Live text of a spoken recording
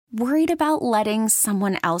Worried about letting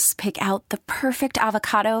someone else pick out the perfect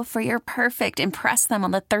avocado for your perfect impress them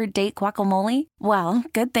on the third date guacamole? Well,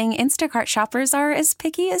 good thing Instacart shoppers are as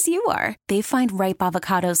picky as you are. They find ripe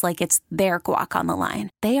avocados like it's their guac on the line.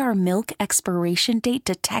 They are milk expiration date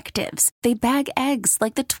detectives. They bag eggs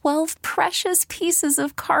like the 12 precious pieces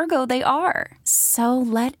of cargo they are. So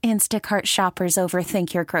let Instacart shoppers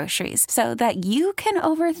overthink your groceries so that you can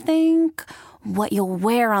overthink what you'll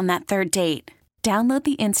wear on that third date. Download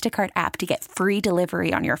the Instacart app to get free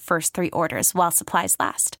delivery on your first 3 orders while supplies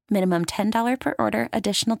last. Minimum $10 per order.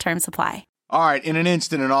 Additional terms apply. All right, in an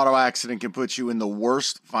instant, an auto accident can put you in the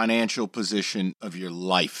worst financial position of your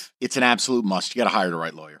life. It's an absolute must. You got to hire the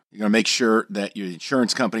right lawyer. You're going to make sure that your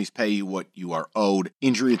insurance companies pay you what you are owed.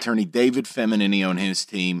 Injury attorney David Feminini and his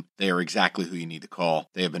team, they are exactly who you need to call.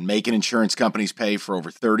 They have been making insurance companies pay for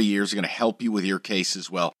over 30 years. They're going to help you with your case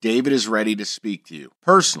as well. David is ready to speak to you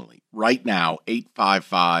personally. Right now,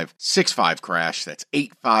 855-65-CRASH. That's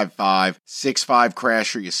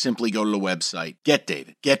 855-65-CRASH, or you simply go to the website,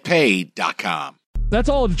 getdavidgetpaid.com. That's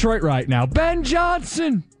all of Detroit right now. Ben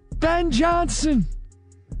Johnson! Ben Johnson!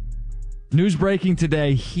 News breaking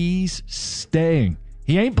today, he's staying.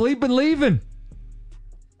 He ain't bleeping leaving.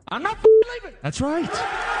 I'm not leaving. That's right.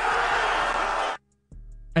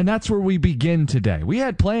 And that's where we begin today. We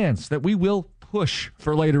had plans that we will push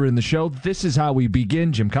for later in the show. This is how we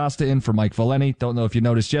begin. Jim Costa in for Mike Valeni. Don't know if you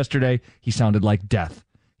noticed yesterday, he sounded like death.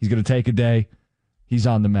 He's going to take a day. He's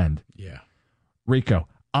on the mend. Yeah. Rico,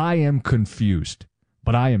 I am confused,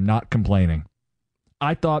 but I am not complaining.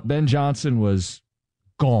 I thought Ben Johnson was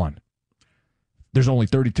gone. There's only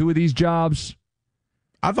 32 of these jobs.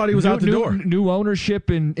 I thought he was out the door. New ownership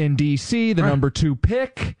in D.C., the number 2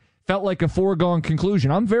 pick. Felt like a foregone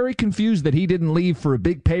conclusion. I'm very confused that he didn't leave for a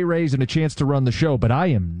big pay raise and a chance to run the show, but I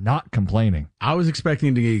am not complaining. I was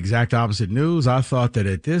expecting the exact opposite news. I thought that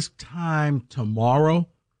at this time tomorrow,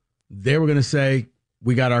 they were going to say,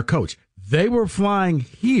 we got our coach. They were flying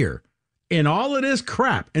here in all of this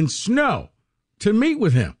crap and snow to meet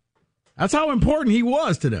with him. That's how important he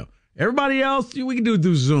was to them. Everybody else, we can do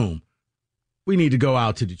through Zoom. We need to go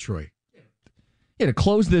out to Detroit. Yeah, to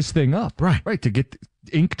close this thing up. Right, to get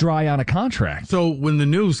ink dry on a contract. So when the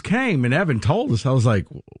news came and Evan told us, I was like,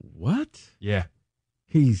 what? Yeah.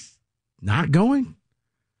 He's not going?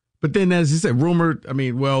 But then, as you said,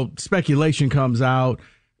 speculation comes out.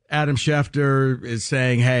 Adam Schefter is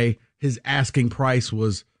saying, hey, his asking price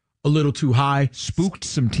was a little too high. Spooked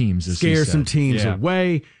some teams, as scared some teams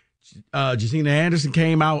away. Josina Anderson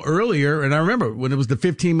came out earlier, and I remember when it was the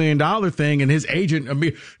 $15 million thing, and his agent,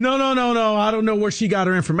 no, I don't know where she got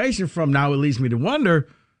her information from. Now it leads me to wonder,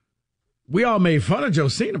 we all made fun of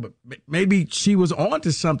Josina, but maybe she was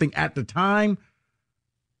onto something at the time.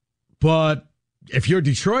 But if you're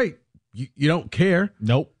Detroit, you don't care.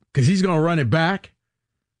 Nope. Because he's going to run it back.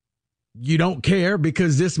 You don't care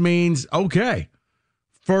because this means, okay,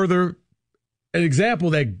 further, an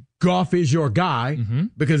example that Goff is your guy,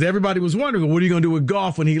 because everybody was wondering, what are you going to do with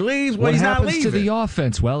Goff when he leaves? Well, he's not leaving. What happens to the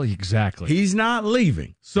offense? Well, exactly. He's not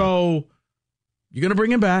leaving. So you're going to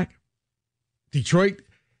bring him back. Detroit,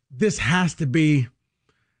 this has to be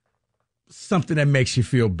something that makes you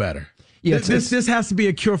feel better. Yeah, this has to be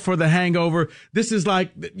a cure for the hangover. This is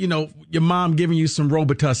like, your mom giving you some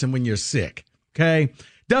Robitussin when you're sick, okay?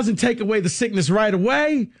 Doesn't take away the sickness right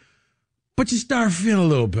away, but you start feeling a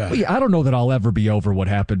little better. Well, yeah, I don't know that I'll ever be over what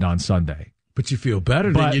happened on Sunday. But you feel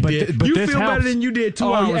better than you did. But you feel better than you did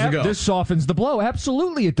 2 hours ago. This softens the blow.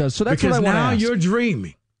 Absolutely it does. So that's because what I want to ask. Because now you're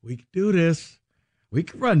dreaming. We can do this. We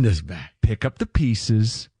can run this back. Pick up the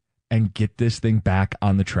pieces and get this thing back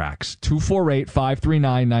on the tracks.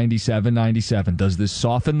 248-539-9797. Does this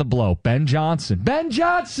soften the blow? Ben Johnson. Ben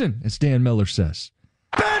Johnson, as Dan Miller says.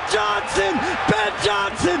 Ben Johnson! Ben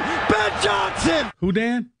Johnson! Ben Johnson! Who,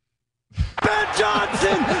 Dan? Ben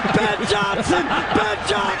Johnson! Ben Johnson! Ben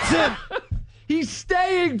Johnson! He's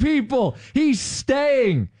staying, people. He's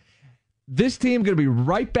staying. This team going to be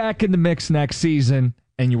right back in the mix next season,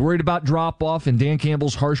 and you're worried about drop-off and Dan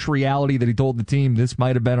Campbell's harsh reality that he told the team this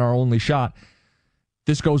might have been our only shot.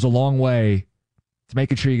 This goes a long way to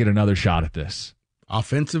making sure you get another shot at this.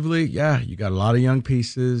 Offensively, yeah, you got a lot of young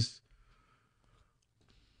pieces.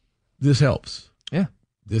 This helps. Yeah.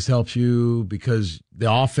 This helps you because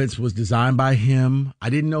the offense was designed by him. I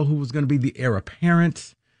didn't know who was going to be the heir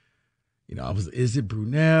apparent. Is it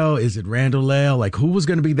Brunell? Is it Randall Lale? Like, who was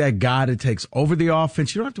going to be that guy that takes over the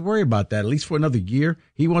offense? You don't have to worry about that, at least for another year.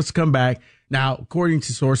 He wants to come back. Now, according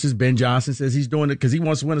to sources, Ben Johnson says he's doing it because he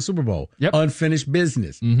wants to win a Super Bowl. Yep. Unfinished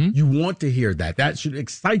business. You want to hear that. That should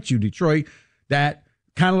excite you, Detroit. That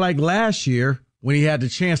kind of like last year, when he had the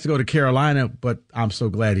chance to go to Carolina, but I'm so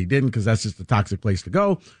glad he didn't because that's just a toxic place to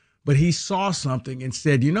go. But he saw something and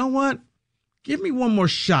said, you know what? Give me one more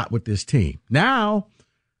shot with this team. Now,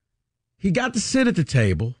 he got to sit at the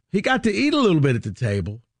table. He got to eat a little bit at the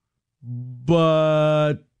table,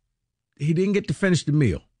 but he didn't get to finish the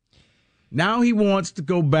meal. Now he wants to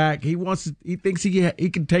go back. He thinks he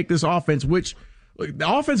can take this offense, which look,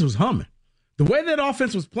 the offense was humming. The way that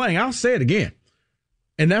offense was playing, I'll say it again.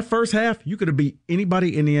 In that first half, you could have beat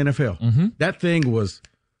anybody in the NFL. Mm-hmm. That thing was,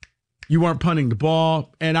 you weren't punting the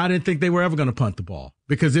ball, and I didn't think they were ever going to punt the ball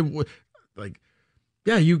because it was like,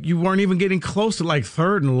 yeah, you weren't even getting close to like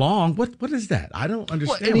third and long. What is that? I don't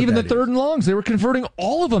understand. And even the third and longs, they were converting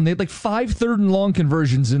all of them. They had like 5 third and long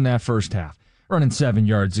conversions in that first half, running 7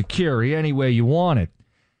 yards a carry any way you want it.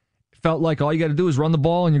 Felt like all you got to do is run the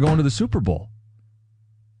ball and you're going to the Super Bowl.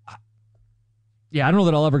 Yeah, I don't know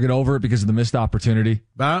that I'll ever get over it because of the missed opportunity.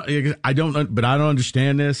 But I don't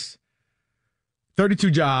understand this.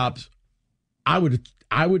 32 jobs. I would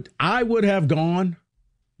have gone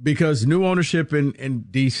because new ownership in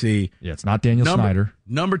DC. Yeah, it's not Daniel Snyder.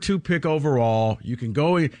 Number 2 pick overall. You can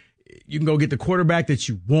go get the quarterback that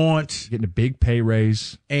you want. Getting a big pay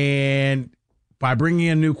raise. And by bringing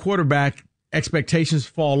in a new quarterback, expectations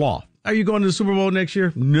fall off. Are you going to the Super Bowl next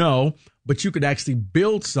year? No. But you could actually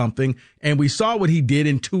build something, and we saw what he did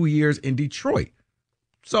in 2 years in Detroit.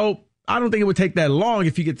 So I don't think it would take that long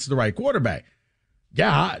if he gets the right quarterback.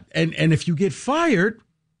 Yeah, and if you get fired,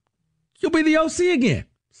 you'll be the OC again,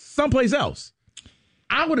 someplace else.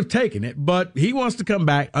 I would have taken it, but he wants to come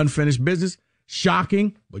back, unfinished business.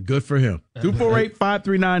 Shocking, but good for him.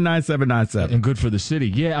 248-539-9797. And good for the city.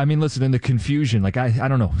 Yeah, I mean, listen, in the confusion, like, I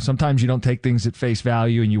don't know. Sometimes you don't take things at face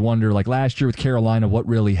value, and you wonder, like last year with Carolina, what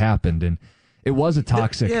really happened? And it was a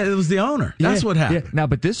toxic. Yeah, it was the owner. That's what happened. Yeah. Now,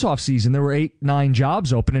 but this offseason, there were 8-9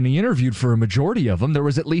 jobs open, and he interviewed for a majority of them. There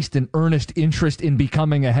was at least an earnest interest in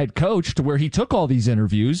becoming a head coach to where he took all these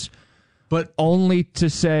interviews, but only to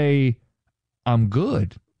say, I'm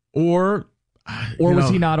good. Or was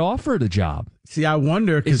he not offered a job? See, I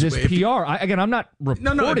wonder. Is this PR? I'm not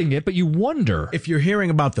reporting it, but you wonder. If you're hearing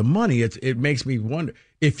about the money, it makes me wonder.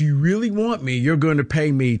 If you really want me, you're going to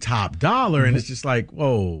pay me top dollar. And it's just like,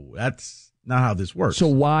 whoa, that's not how this works. So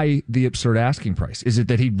why the absurd asking price? Is it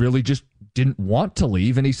that he really just didn't want to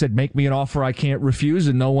leave and he said, make me an offer I can't refuse,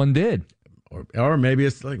 and no one did? Or maybe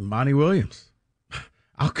it's like Monty Williams.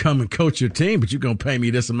 I'll come and coach your team, but you're going to pay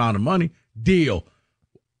me this amount of money. Deal.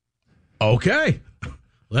 Okay.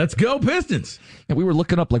 Let's go, Pistons. And we were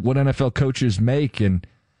looking up like what NFL coaches make, and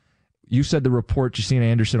you said the report Jacina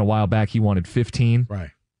Anderson a while back, he wanted 15.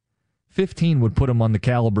 Right. 15 would put him on the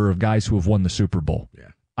caliber of guys who have won the Super Bowl.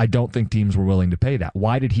 Yeah. I don't think teams were willing to pay that.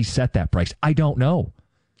 Why did he set that price? I don't know.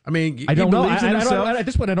 I mean, I don't know. At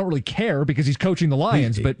this point, I don't really care because he's coaching the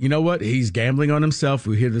Lions. But you know what? He's gambling on himself.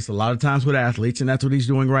 We hear this a lot of times with athletes, and that's what he's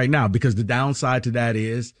doing right now. Because the downside to that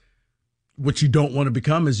is what you don't want to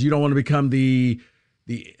become is you don't want to become the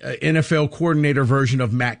NFL coordinator version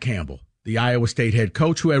of Matt Campbell, the Iowa State head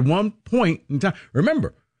coach, who at one point in time,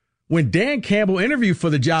 remember, when Dan Campbell interviewed for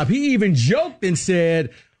the job, he even joked and said,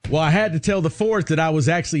 well, I had to tell the Fords that I was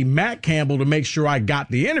actually Matt Campbell to make sure I got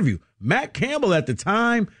the interview. Matt Campbell at the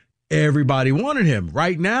time, everybody wanted him.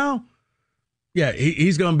 Right now, yeah,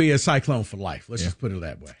 he's going to be a Cyclone for life. Let's just put it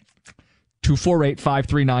that way.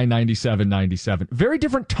 248-539-9797. Very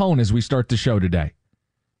different tone as we start the show today.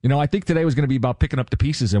 You know, I think today was going to be about picking up the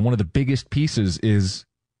pieces, and one of the biggest pieces is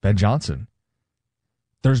Ben Johnson.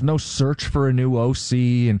 There's no search for a new OC,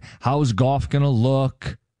 and how's Goff going to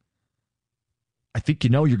look? I think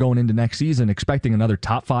you're going into next season expecting another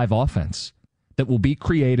top 5 offense that will be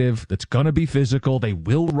creative, that's going to be physical, they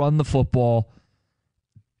will run the football.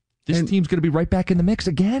 This team's going to be right back in the mix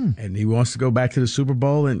again. And he wants to go back to the Super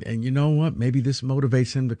Bowl, and you know what? Maybe this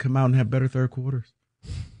motivates him to come out and have better third quarters.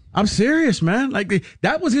 I'm serious, man. Like,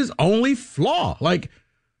 that was his only flaw. Like,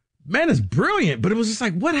 man, it's brilliant, but it was just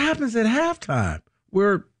like, what happens at halftime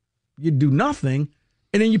where you do nothing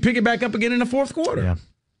and then you pick it back up again in the fourth quarter? Yeah.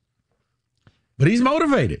 But he's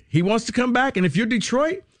motivated. He wants to come back. And if you're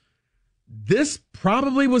Detroit, this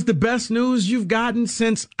probably was the best news you've gotten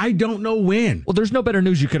since I don't know when. Well, there's no better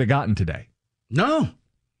news you could have gotten today. No.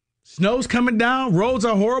 Snow's coming down. Roads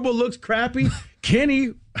are horrible. Looks crappy.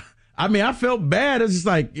 Kenny, I mean, I felt bad. It's just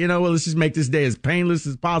like, let's just make this day as painless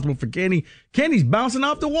as possible for Kenny. Kenny's bouncing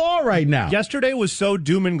off the wall right now. Yesterday was so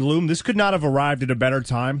doom and gloom. This could not have arrived at a better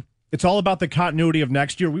time. It's all about the continuity of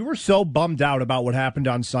next year. We were so bummed out about what happened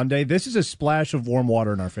on Sunday. This is a splash of warm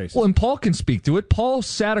water in our faces. Well, and Paul can speak to it. Paul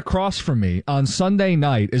sat across from me on Sunday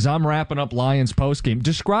night as I'm wrapping up Lions postgame.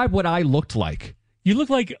 Describe what I looked like. You look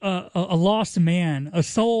like a lost man, a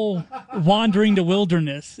soul wandering the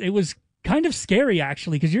wilderness. It was kind of scary,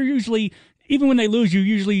 actually, because you're usually, even when they lose, you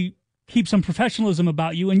usually keep some professionalism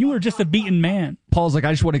about you, and you were just a beaten man. Paul's like,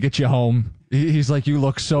 I just want to get you home. He's like, you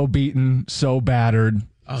look so beaten, so battered,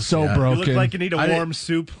 broken. You look like you need a warm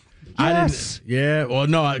soup. Yes. Well,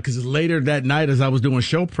 no, because later that night as I was doing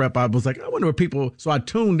show prep, I was like, I wonder what people, so I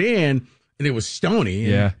tuned in, and it was Stoney.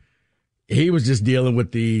 Yeah. He was just dealing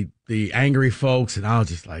with the angry folks, and I was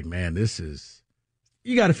just like, man,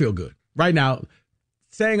 you got to feel good. Right now,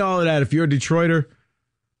 saying all of that, if you're a Detroiter,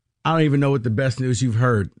 I don't even know what the best news you've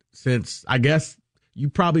heard since, I guess, you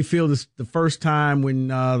probably feel this the first time when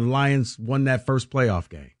the Lions won that first playoff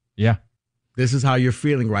game. Yeah. This is how you're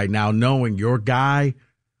feeling right now, knowing your guy,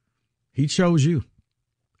 he chose you.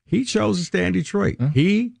 He chose to stay in Detroit. Mm-hmm.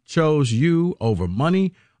 He chose you over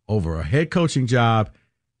money, over a head coaching job.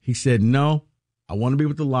 He said, no, I want to be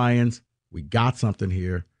with the Lions. We got something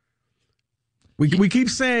here. We keep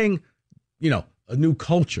saying, a new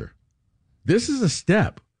culture. This is a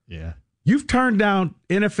step. Yeah. You've turned down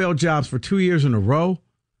NFL jobs for 2 years in a row.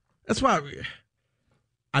 That's why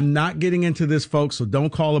I'm not getting into this, folks, so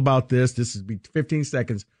don't call about this. This is 15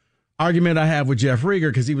 seconds. Argument I have with Jeff Rieger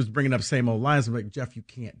because he was bringing up same old Lions. I'm like, Jeff, you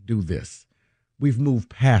can't do this. We've moved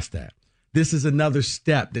past that. This is another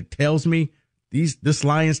step that tells me this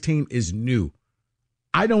Lions team is new.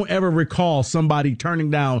 I don't ever recall somebody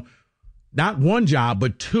turning down not one job,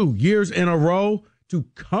 but 2 years in a row to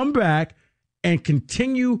come back and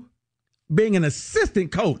continue being an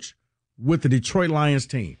assistant coach with the Detroit Lions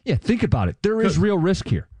team. Yeah, think about it. There is real risk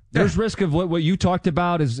here. There's risk of what you talked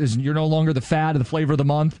about is you're no longer the fad of the flavor of the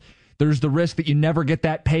month. There's the risk that you never get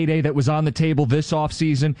that payday that was on the table this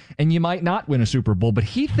offseason, and you might not win a Super Bowl. But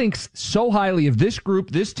he thinks so highly of this group,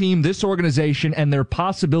 this team, this organization, and their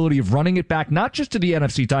possibility of running it back, not just to the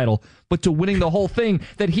NFC title, but to winning the whole thing,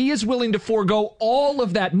 that he is willing to forego all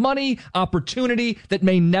of that money, opportunity that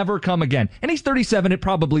may never come again. And he's 37, it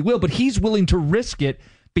probably will, but he's willing to risk it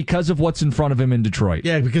because of what's in front of him in Detroit.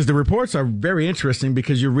 Yeah, because the reports are very interesting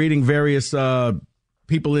because you're reading various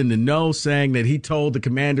people in the know saying that he told the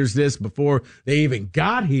Commanders this before they even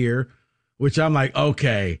got here, which I'm like,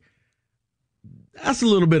 okay, that's a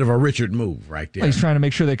little bit of a Richard move right there. Well, he's trying to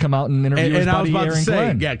make sure they come out and interview his buddy Aaron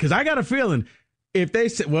Glenn. Yeah, because I got a feeling if they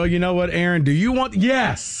said, well, you know what, Aaron, do you want?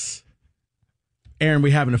 Yes. Aaron,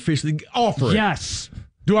 we haven't officially offered. Yes.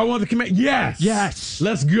 Do I want the command? Yes. Yes.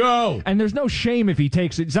 Let's go. And there's no shame if he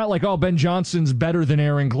takes it. It's not like, Ben Johnson's better than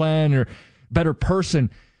Aaron Glenn or better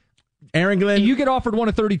person. Aaron Glenn. You get offered one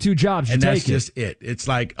of 32 jobs, you and take that's just it. It's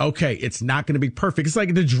like, okay, it's not going to be perfect. It's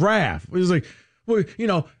like the draft. It was like, well,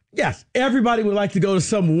 yes, everybody would like to go to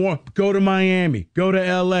some warm, go to Miami, go to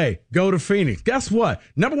L.A., go to Phoenix. Guess what?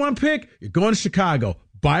 Number one pick, you're going to Chicago.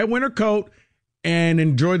 Buy a winter coat and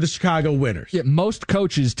enjoy the Chicago winters. Yeah, most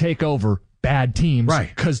coaches take over bad teams.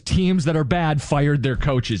 Right. Because teams that are bad fired their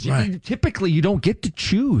coaches. Right. Typically, you don't get to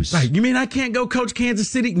choose. Right. You mean I can't go coach Kansas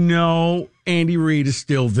City? No, Andy Reid is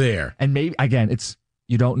still there. And maybe, again,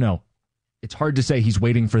 you don't know. It's hard to say he's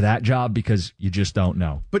waiting for that job because you just don't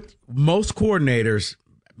know. But most coordinators,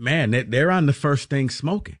 man, they're on the first thing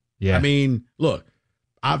smoking. Yeah. I mean, look,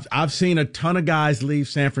 I've seen a ton of guys leave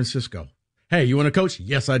San Francisco. Hey, you want to coach?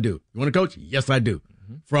 Yes, I do. You want to coach? Yes, I do.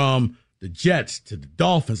 Mm-hmm. From the Jets to the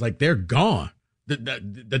Dolphins, like they're gone.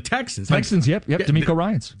 The Texans. Yep. DeMeco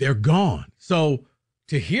Ryans. They're gone. So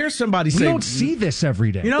to hear somebody say, we don't see this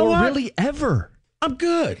every day. You know what? Really ever. I'm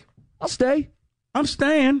good. I'll stay. I'm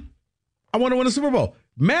staying. I want to win a Super Bowl.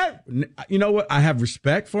 Matt, you know what? I have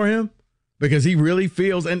respect for him because he really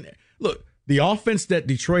feels, and look, the offense that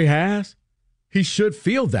Detroit has, he should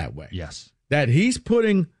feel that way. Yes. That he's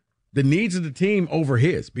putting the needs of the team over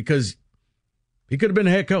his because he could have been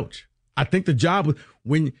a head coach. I think the job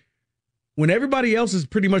when everybody else is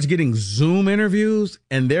pretty much getting Zoom interviews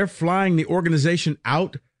and they're flying the organization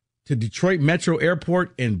out to Detroit Metro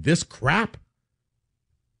Airport in this crap,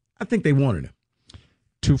 I think they wanted him.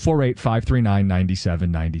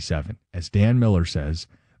 248-539-9797. As Dan Miller says,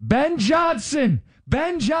 Ben Johnson.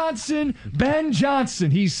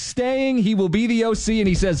 He's staying. He will be the OC, and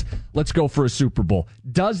he says, let's go for a Super Bowl.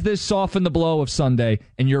 Does this soften the blow of Sunday?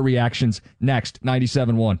 And your reactions next,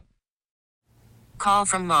 97.1. Call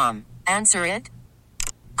from mom. Answer it.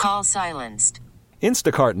 Call silenced.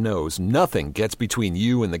 Instacart knows nothing gets between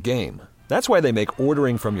you and the game. That's why they make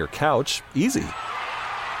ordering from your couch easy.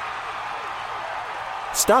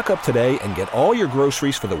 Stock up today and get all your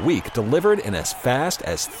groceries for the week delivered in as fast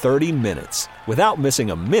as 30 minutes without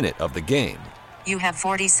missing a minute of the game. You have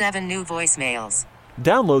 47 new voicemails.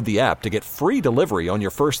 Download the app to get free delivery on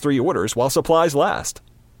your first 3 orders while supplies last.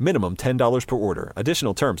 Minimum $10 per order.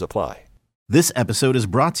 Additional terms apply. This episode is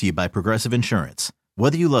brought to you by Progressive Insurance.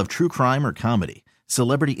 Whether you love true crime or comedy,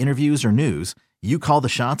 celebrity interviews or news, you call the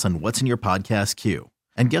shots on what's in your podcast queue.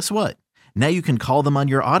 And guess what? Now you can call them on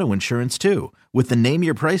your auto insurance too with the Name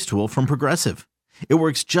Your Price tool from Progressive. It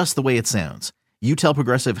works just the way it sounds. You tell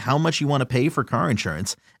Progressive how much you want to pay for car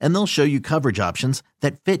insurance, and they'll show you coverage options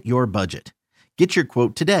that fit your budget. Get your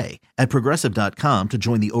quote today at Progressive.com to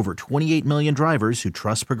join the over 28 million drivers who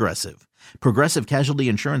trust Progressive. Progressive Casualty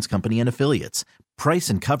Insurance Company and Affiliates. Price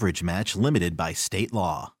and coverage match limited by state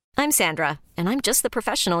law. I'm Sandra, and I'm just the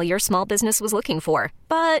professional your small business was looking for.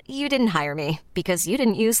 But you didn't hire me because you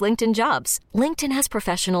didn't use LinkedIn Jobs. LinkedIn has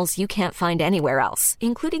professionals you can't find anywhere else,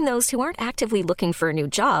 including those who aren't actively looking for a new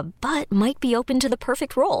job, but might be open to the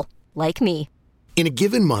perfect role, like me. In a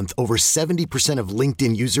given month, over 70% of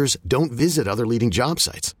LinkedIn users don't visit other leading job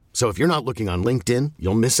sites. So if you're not looking on LinkedIn,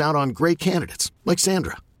 you'll miss out on great candidates like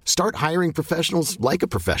Sandra. Start hiring professionals like a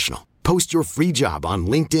professional. Post your free job on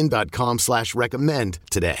linkedin.com/recommend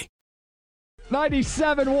today.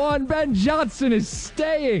 97-1, Ben Johnson is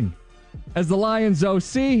staying as the Lions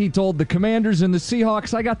OC. He told the Commanders and the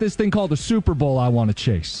Seahawks, I got this thing called a Super Bowl I want to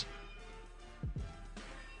chase.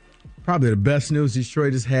 Probably the best news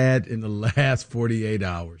Detroit has had in the last 48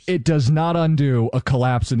 hours. It does not undo a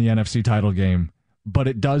collapse in the NFC title game, but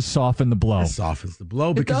it does soften the blow. It softens the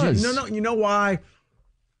blow because you know why?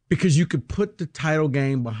 Because you could put the title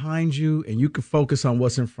game behind you and you could focus on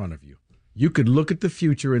what's in front of you. You could look at the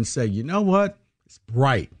future and say, you know what? It's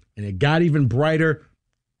bright. And it got even brighter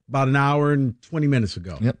about an hour and 20 minutes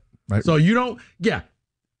ago. Yep. Right. So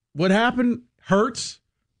what happened hurts.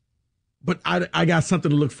 But I got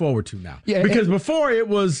something to look forward to now. Yeah, because before it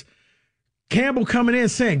was Campbell coming in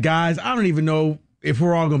saying, guys, I don't even know if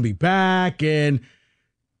we're all going to be back. And,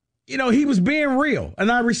 he was being real.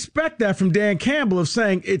 And I respect that from Dan Campbell of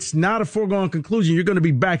saying it's not a foregone conclusion. You're going to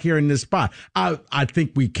be back here in this spot. I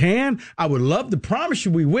think we can. I would love to promise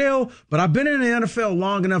you we will. But I've been in the NFL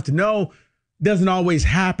long enough to know it doesn't always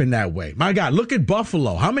happen that way. My God, look at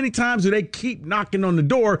Buffalo. How many times do they keep knocking on the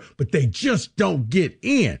door, but they just don't get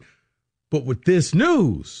in? But with this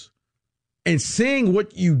news and seeing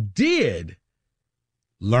what you did,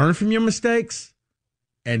 learn from your mistakes,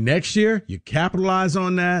 and next year you capitalize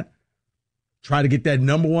on that, try to get that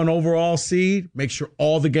number 1 overall seed, make sure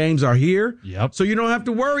all the games are here. Yep. So you don't have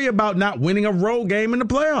to worry about not winning a road game in the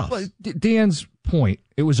playoffs. But Dan's point,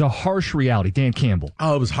 it was a harsh reality, Dan Campbell.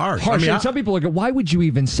 Oh, it was harsh. Some people are going, why would you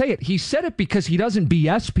even say it? He said it because he doesn't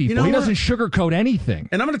BS people. He doesn't sugarcoat anything.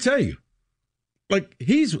 And I'm going to tell you. Like,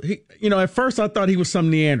 at first I thought he was some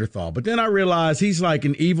Neanderthal, but then I realized he's like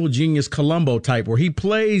an evil genius Columbo type where he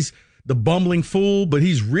plays the bumbling fool, but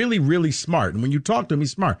he's really, really smart. And when you talk to him,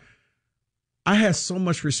 he's smart. I had so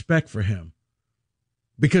much respect for him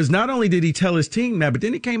because not only did he tell his team that, but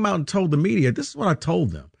then he came out and told the media, this is what I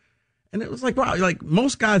told them. And it was like, wow, like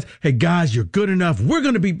most guys, hey, guys, you're good enough. We're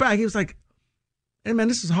going to be back. He was like, hey, man,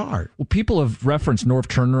 this is hard. Well, people have referenced Norv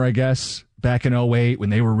Turner, I guess, back in 2008 when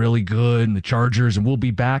they were really good and the Chargers and we'll be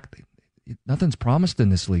back. Nothing's promised in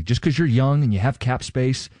this league. Just because you're young and you have cap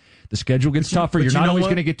space, the schedule gets tougher. You're not always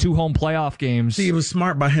going to get 2 home playoff games. See, it was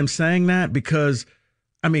smart by him saying that because,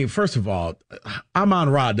 first of all,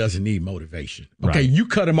 Amon-Ra doesn't need motivation. Okay, right. You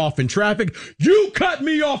cut him off in traffic. You cut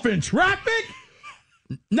me off in traffic?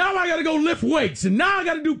 Now I got to go lift weights and now I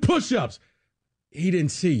got to do push-ups. He didn't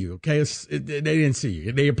see you, okay? They didn't see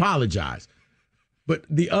you. They apologized. But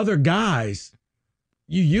the other guys,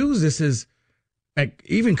 you use this as, like,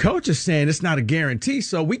 even coaches saying it's not a guarantee.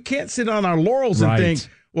 So we can't sit on our laurels and think,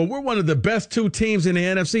 well, we're one of the best 2 teams in the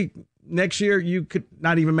NFC. Next year, you could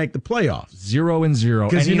not even make the playoffs. 0-0.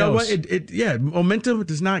 Because you know what? Momentum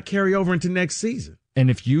does not carry over into next season. And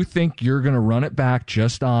if you think you're going to run it back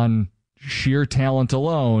just on sheer talent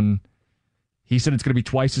alone, he said it's going to be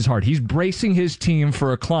twice as hard. He's bracing his team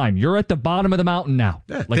for a climb. You're at the bottom of the mountain now,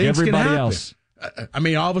 like everybody else.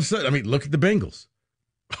 All of a sudden, look at the Bengals.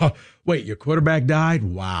 Wait, your quarterback died?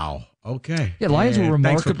 Wow. Okay. Yeah, Lions were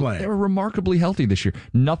remarkably healthy this year.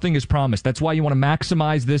 Nothing is promised. That's why you want to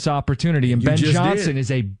maximize this opportunity. And Ben Johnson is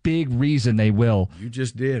a big reason they will. You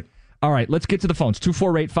just did. All right, let's get to the phones.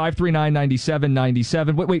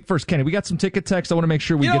 248-539-9797. Wait, first, Kenny, we got some ticket text. I want to make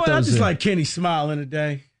sure we get those I just like Kenny smiling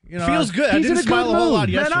today. Feels good. I didn't smile a whole lot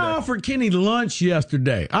yesterday. Man, I offered Kenny lunch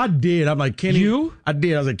yesterday. I did. I'm like, Kenny. You? I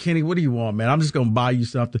did. I was like, Kenny, what do you want, man? I'm just going to buy you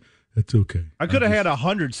something. That's okay. I could have had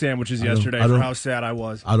 100 sandwiches yesterday for how sad I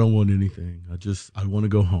was. I don't want anything. I want to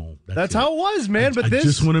go home. That's how it was, man. I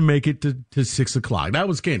just want to make it to 6 o'clock. That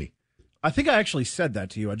was Kenny. I think I actually said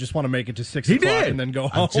that to you. I just want to make it to 6 o'clock and then go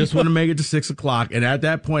home. I just want to make it to 6 o'clock. And at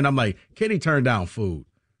that point, I'm like, Kenny turned down food.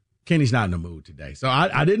 Kenny's not in the mood today. So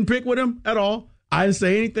I didn't pick with him at all. I didn't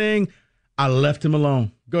say anything. I left him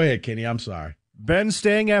alone. Go ahead, Kenny. I'm sorry. Ben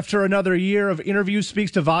staying after another year of interviews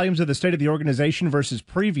speaks to volumes of the state of the organization versus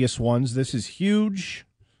previous ones. This is huge.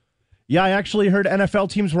 Yeah, I actually heard NFL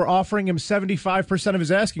teams were offering him 75% of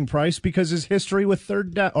his asking price because his history with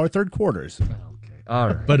third quarters. Okay. All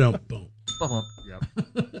right. Boom.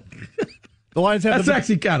 Yep. The Lions have That's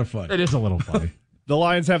actually kind of funny. It is a little funny. The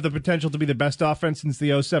Lions have the potential to be the best offense since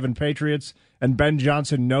the 07 Patriots, and Ben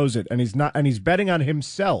Johnson knows it, and he's betting on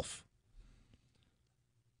himself.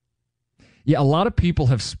 Yeah, a lot of people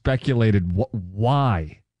have speculated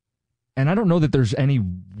why. And I don't know that there's any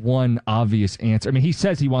one obvious answer. I mean, he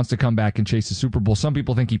says he wants to come back and chase the Super Bowl. Some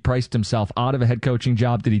people think he priced himself out of a head coaching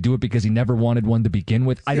job. Did he do it because he never wanted one to begin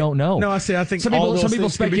with? I don't know. No, I think some people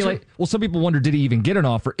speculate. Well, some people wonder, did he even get an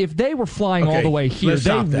offer? If they were flying all the way here,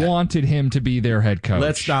 they wanted him to be their head coach.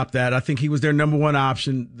 Let's stop that. I think he was their number one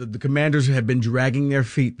option. The Commanders have been dragging their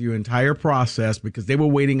feet through the entire process because they were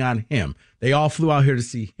waiting on him. They all flew out here to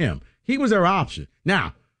see him. He was their option.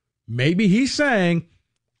 Now, maybe he's saying,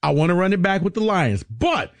 I want to run it back with the Lions.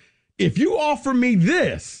 But if you offer me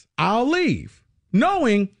this, I'll leave,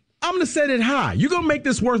 knowing I'm going to set it high. You're going to make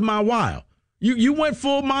this worth my while. You went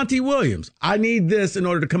full Monty Williams. I need this in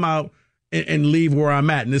order to come out and leave where I'm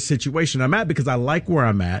at in this situation I'm at because I like where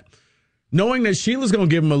I'm at. Knowing that Sheila's going to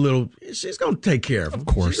give him a little, she's going to take care of him. Of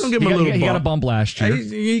course. She's going to give him a little bump. He got a bump last year.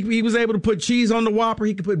 He was able to put cheese on the Whopper.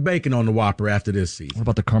 He could put bacon on the Whopper after this season. What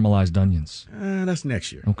about the caramelized onions? That's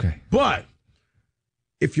next year. Okay. But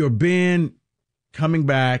if you're Ben coming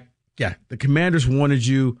back, yeah, the Commanders wanted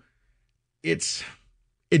you.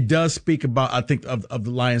 It does speak about, I think, of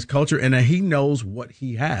the Lions culture, and that he knows what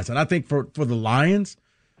he has. And I think for the Lions,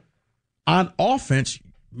 on offense,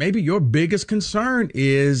 maybe your biggest concern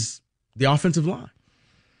is the offensive line.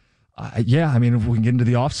 Yeah, I mean, if we can get into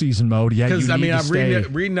the offseason mode, yeah, because I'm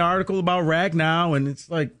reading the article about Ragnow, and it's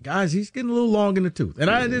like, guys, he's getting a little long in the tooth. And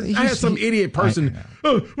I had some idiot person,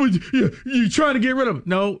 you trying to get rid of him?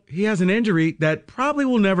 No, he has an injury that probably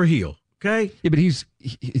will never heal. Okay, yeah, but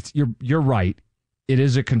you're right. It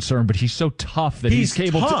is a concern, but he's so tough that he's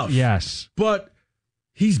able to. Yes, but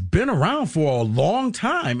he's been around for a long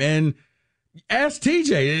time, and ask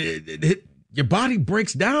TJ, your body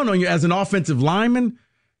breaks down on you as an offensive lineman.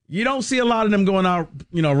 You don't see a lot of them going out,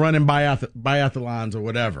 running biathlons or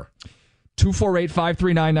whatever.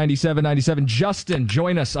 248-539-9797. Justin,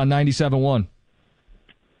 join us on 97.1.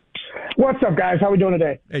 What's up, guys? How we doing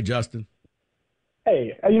today? Hey, Justin.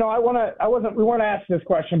 Hey, we weren't asked this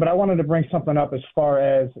question, but I wanted to bring something up as far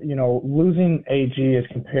as, losing AG as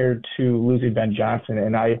compared to losing Ben Johnson.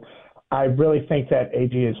 And I really think that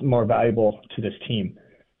AG is more valuable to this team.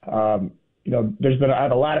 I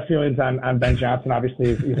have a lot of feelings on Ben Johnson.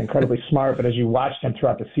 Obviously, he's incredibly smart, but as you watched him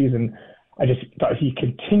throughout the season, I just thought he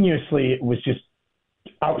continuously was just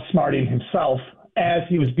outsmarting himself as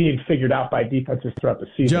he was being figured out by defenses throughout the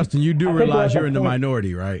season. Justin, you do realize you're in the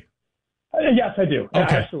minority, right? Yes, I do.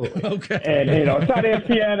 Okay. Absolutely. Okay. And, it's not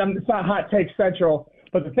ESPN. It's not Hot Take Central.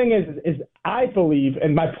 But the thing is I believe,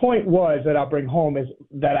 and my point was that I'll bring home is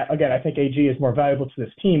that, I think AG is more valuable to this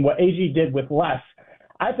team. What AG did with less,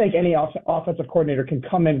 I think any offensive coordinator can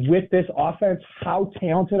come in with this offense. How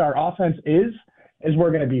talented our offense is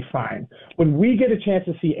we're going to be fine. When we get a chance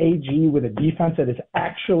to see AG with a defense that is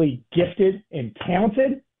actually gifted and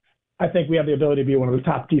talented, I think we have the ability to be one of the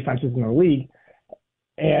top defenses in the league.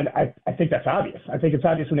 And I think that's obvious. I think it's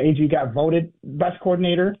obvious when AG got voted best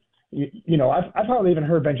coordinator. I've hardly even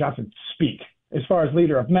heard Ben Johnson speak as far as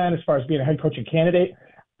leader of men, as far as being a head coaching candidate.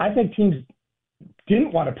 I think teams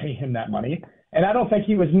didn't want to pay him that money. And I don't think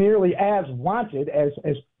he was nearly as wanted as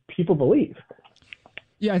people believe.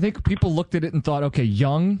 Yeah, I think people looked at it and thought, okay,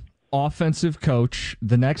 young offensive coach,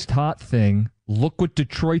 the next hot thing. Look what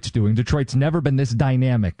Detroit's doing. Detroit's never been this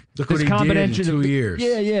dynamic. Look what he did in 2 years.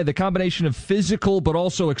 Yeah, the combination of physical but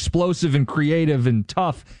also explosive and creative and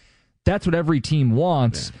tough. That's what every team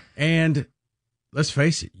wants. Yeah. And let's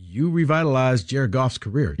face it, you revitalized Jared Goff's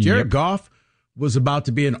career. Jared Goff was about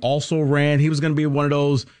to be an also-ran. He was going to be one of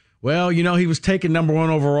those, he was taken number 1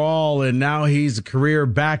 overall, and now he's a career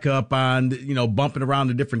backup on, bumping around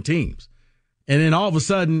to different teams. And then all of a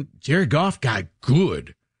sudden, Jared Goff got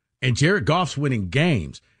good. And Jared Goff's winning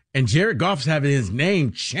games. And Jared Goff's having his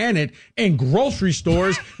name chanted in grocery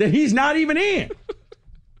stores that he's not even in.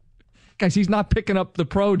 Guys, he's not picking up the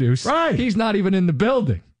produce. Right. He's not even in the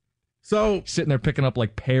building. So sitting there picking up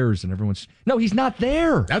like pears and everyone's... No, he's not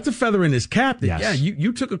there. That's a feather in his cap. That, yes. Yeah,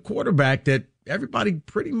 you took a quarterback that everybody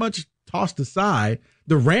pretty much tossed aside.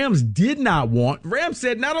 The Rams did not want. Rams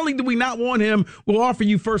said, not only do we not want him, we'll offer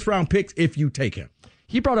you first-round picks if you take him.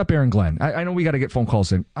 He brought up Aaron Glenn. I know we got to get phone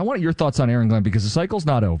calls in. I want your thoughts on Aaron Glenn because the cycle's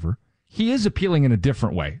not over. He is appealing in a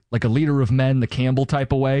different way, like a leader of men, the Campbell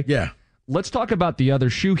type of way. Yeah. Let's talk about the other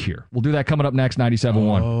shoe here. We'll do that coming up next,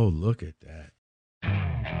 97.1. Oh, look at that.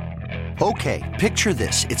 Okay, picture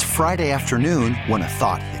this. It's Friday afternoon when a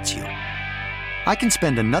thought hits you. I can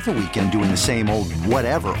spend another weekend doing the same old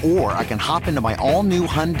whatever, or I can hop into my all-new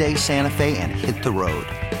Hyundai Santa Fe and hit the road.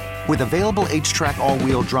 With available H-Track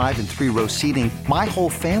all-wheel drive and 3-row seating, my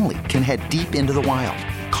whole family can head deep into the wild.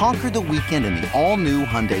 Conquer the weekend in the all-new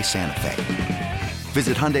Hyundai Santa Fe.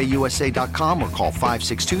 Visit HyundaiUSA.com or call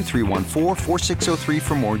 562-314-4603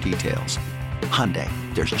 for more details. Hyundai,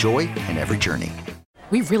 there's joy in every journey.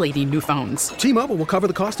 We really need new phones. T-Mobile will cover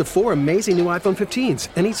the cost of 4 amazing new iPhone 15s,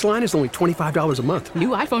 and each line is only $25 a month. New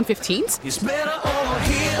iPhone 15s? It's better over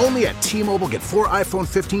here. Only at T-Mobile, get 4 iPhone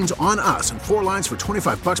 15s on us and 4 lines for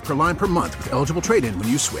 $25 per line per month with eligible trade-in when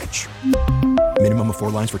you switch. Minimum of 4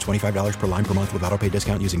 lines for $25 per line per month with autopay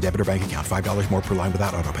discount using debit or bank account. $5 more per line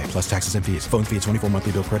without autopay, plus taxes and fees. Phone fee at 24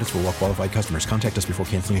 monthly bill credits for well-qualified customers. Contact us before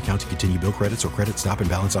canceling account to continue bill credits or credit stop and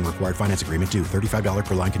balance on required finance agreement due. $35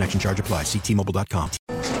 per line connection charge applies. See T-Mobile.com.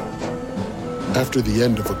 After the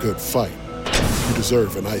end of a good fight, you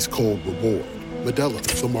deserve an ice-cold reward. Modelo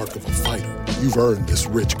is the mark of a fighter. You've earned this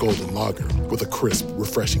rich golden lager with a crisp,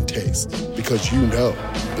 refreshing taste. Because you know,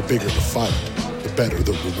 the bigger the fight, the better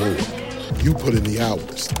the reward. You put in the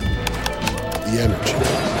hours, the energy,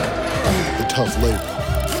 the tough labor.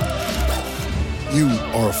 You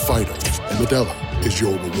are a fighter, and Modelo is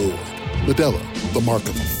your reward. Modelo, the mark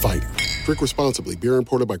of a fighter. Drink responsibly. Beer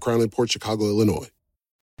imported by Crown Imports, Chicago, Illinois.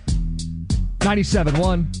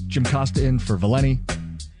 97.1, Jim Costa in for Valeni.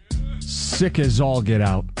 Sick as all get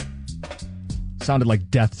out. Sounded like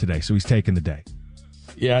death today, so he's taking the day.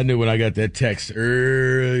 Yeah, I knew when I got that text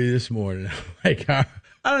early this morning. Like, I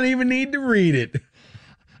don't even need to read it.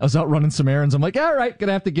 I was out running some errands. I'm like, all right,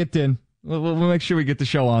 gonna have to get in. We'll make sure we get the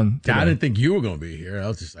show on today. I didn't think you were going to be here. I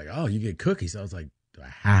was just like, oh, you get cookies. I was like, do I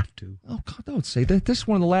have to? Oh, God, don't say that. This is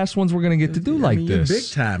one of the last ones we're going to get to do like this. You're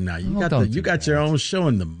big time now. You got your own show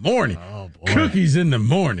in the morning. Oh, boy. Cookies in the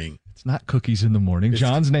morning. It's not cookies in the morning.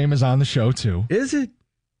 John's name is on the show, too. Is it?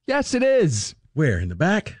 Yes, it is. Where? In the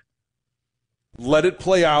back? Let it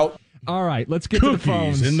play out. All right, let's get to the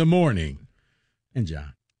phones. Cookies in the morning. And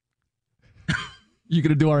John. You going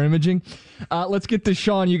to do our imaging? Let's get to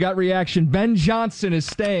Sean. You got reaction. Ben Johnson is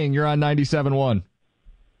staying. You're on 97.1.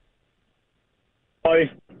 Hi.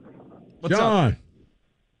 What's up?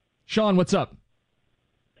 Sean, what's up?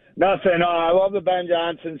 Nothing. I love the Ben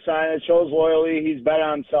Johnson sign. It shows loyalty. He's bet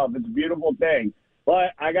on himself. It's a beautiful thing.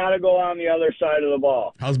 But I got to go on the other side of the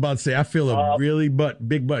ball. I was about to say, I feel a really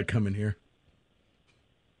big butt coming here.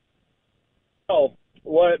 Oh,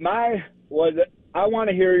 I want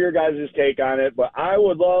to hear your guys' take on it, but I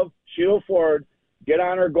would love Sheila Ford get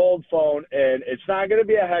on her gold phone, and it's not going to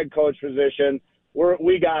be a head coach position.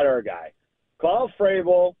 We got our guy. Call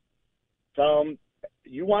Vrabel. Tell him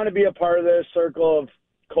you want to be a part of this circle of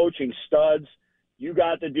coaching studs. You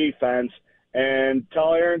got the defense. And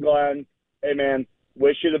tell Aaron Glenn, hey, man,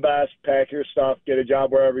 wish you the best. Pack your stuff. Get a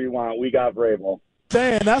job wherever you want. We got Vrabel.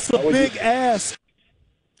 Man, that's a big ass.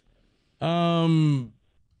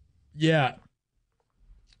 Yeah.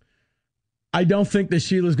 I don't think that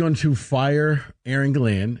Sheila's going to fire Aaron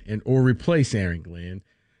Glenn or replace Aaron Glenn.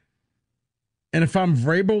 And if I'm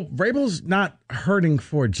Vrabel's not hurting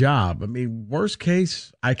for a job. I mean, worst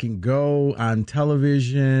case, I can go on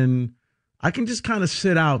television. I can just kind of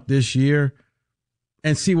sit out this year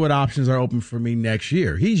and see what options are open for me next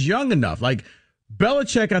year. He's young enough. Like,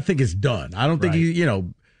 Belichick, I think, is done. I don't think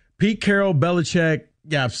Pete Carroll, Belichick,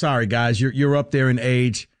 yeah, I'm sorry, guys. You're up there in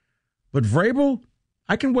age. But Vrabel,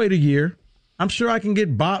 I can wait a year. I'm sure I can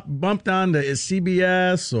get bumped on to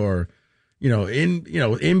CBS or,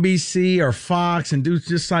 NBC or Fox and do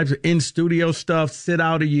just types of in-studio stuff, sit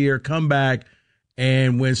out a year, come back,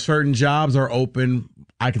 and when certain jobs are open,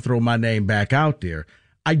 I can throw my name back out there.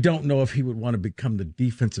 I don't know if he would want to become the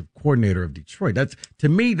defensive coordinator of Detroit. To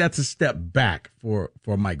me, that's a step back for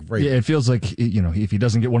Mike Vrabel. Yeah, it feels like, if he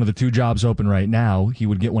doesn't get one of the 2 jobs open right now, he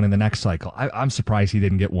would get one in the next cycle. I'm surprised he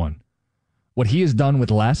didn't get one. What he has done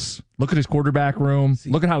with less, look at his quarterback room.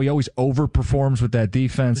 Look at how he always overperforms with that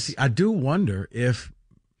defense. I do wonder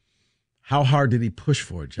how hard did he push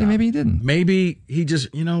for a job? Yeah, maybe he didn't. Maybe he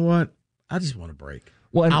just, you know what? I just want a break.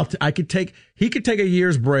 Well, he could take a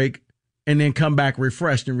year's break and then come back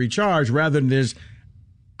refreshed and recharged rather than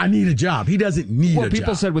I need a job. He doesn't need a job.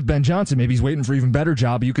 People said with Ben Johnson, maybe he's waiting for even better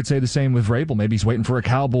job. You could say the same with Vrabel. Maybe he's waiting for a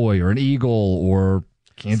Cowboy or an Eagle or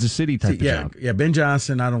Kansas City type of job. Yeah, Ben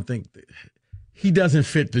Johnson, I don't think he doesn't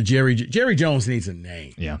fit the Jerry Jones needs a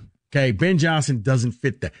name. Yeah. Okay, Ben Johnson doesn't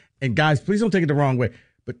fit that. And guys, please don't take it the wrong way,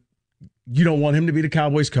 but you don't want him to be the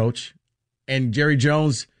Cowboys coach. And Jerry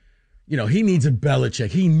Jones, he needs a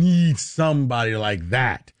Belichick. He needs somebody like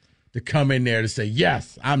that to come in there to say,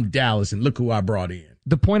 yes, I'm Dallas, and look who I brought in.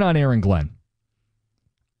 The point on Aaron Glenn,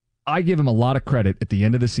 I give him a lot of credit at the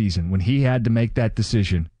end of the season when he had to make that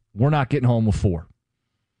decision. We're not getting home with 4.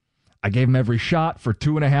 I gave him every shot for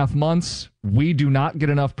 2.5 months. We do not get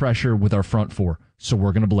enough pressure with our front 4, so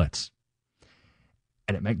we're going to blitz.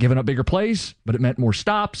 And it meant giving up bigger plays, but it meant more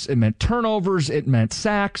stops. It meant turnovers. It meant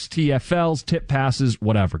sacks, TFLs, tip passes,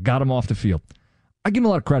 whatever. Got him off the field. I give him a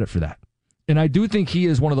lot of credit for that. And I do think he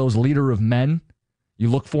is one of those leader of men you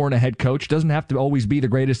look for in a head coach. Doesn't have to always be the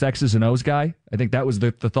greatest X's and O's guy. I think that was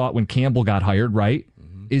the thought when Campbell got hired, right?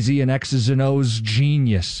 Mm-hmm. Is he an X's and O's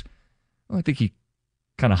genius? Well, I think he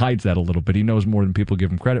kind of hides that a little bit. He knows more than people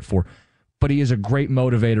give him credit for. But he is a great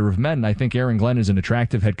motivator of men, and I think Aaron Glenn is an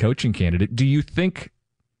attractive head coaching candidate. Do you think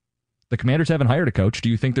the Commanders haven't hired a coach? Do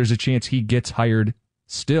you think there's a chance he gets hired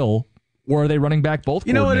still, or are they running back both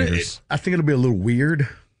coordinators? I think it'll be a little weird, a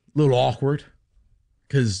little awkward,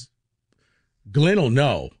 because Glenn will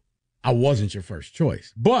know I wasn't your first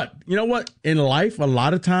choice. But you know what? In life, a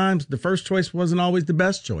lot of times, the first choice wasn't always the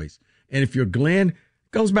best choice. And if you're Glenn, it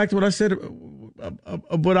goes back to what I said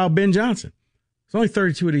about Ben Johnson. It's only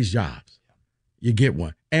 32 of these jobs. You get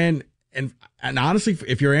one. And honestly,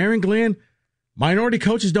 if you're Aaron Glenn, minority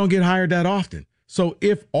coaches don't get hired that often. So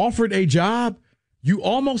if offered a job, you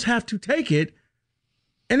almost have to take it.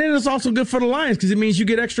 And then it's also good for the Lions because it means you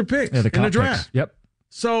get extra picks in the draft. Picks. Yep.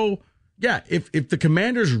 So, yeah, if the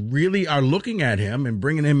Commanders really are looking at him and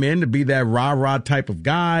bringing him in to be that rah-rah type of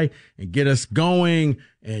guy and get us going,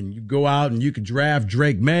 and you go out and you could draft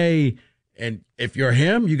Drake May, and if you're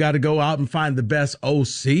him, you got to go out and find the best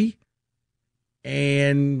OC,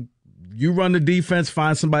 and you run the defense,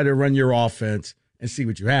 find somebody to run your offense, and see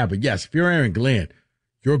what you have. But, yes, if you're Aaron Glenn,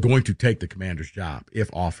 you're going to take the Commander's job if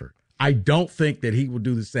offered. I don't think that he will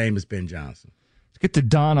do the same as Ben Johnson. Let's get to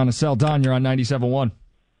Don on a cell. Don, you're on 97.1.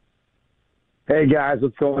 Hey, guys,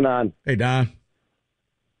 what's going on? Hey, Don.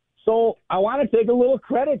 So I want to take a little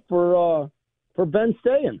credit for Ben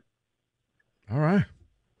staying. All right.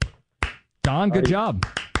 Don, good job.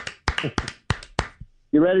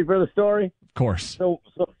 You ready for the story? Of course. So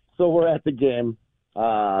we're at the game.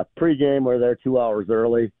 Pre-game, we're there 2 hours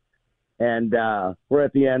early. And we're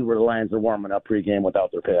at the end where the Lions are warming up pre-game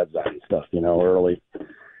without their pads on and stuff, early.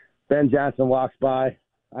 Ben Johnson walks by.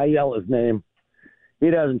 I yell his name. He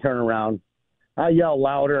doesn't turn around. I yell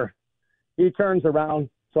louder. He turns around,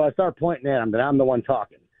 so I start pointing at him, that I'm the one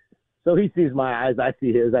talking. So he sees my eyes. I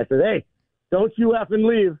see his. I said, hey, don't you effing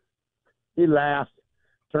leave. He laughs,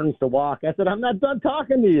 turns to walk. I said, I'm not done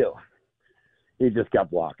talking to you. He just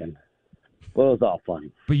kept walking. Well, it was all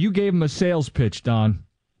funny. But you gave him a sales pitch, Don.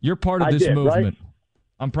 You're part of this movement. Right?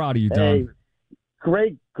 I'm proud of you, Don.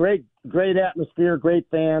 Hey, great atmosphere, great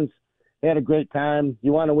fans. Had a great time.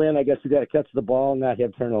 You want to win, I guess you got to catch the ball and not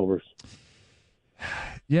have turnovers.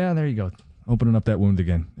 Yeah, there you go. Opening up that wound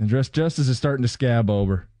again. And just as it's starting to scab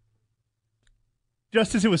over.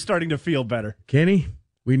 Just as it was starting to feel better. Kenny,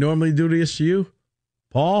 we normally do this to you.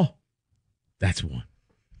 Paul, that's one.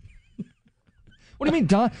 What do you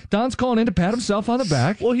mean, Don's calling in to pat himself on the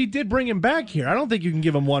back? Well, he did bring him back here. I don't think you can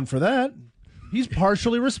give him one for that. He's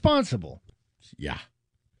partially responsible. Yeah.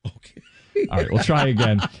 Okay. All right, we'll try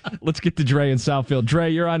again. Let's get to Dre in Southfield.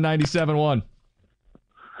 Dre, you're on 97.1.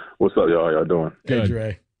 What's up, y'all? How y'all doing? Good. Hey,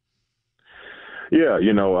 Dre. Yeah,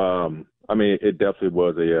 I mean, it definitely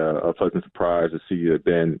was a pleasant surprise to see that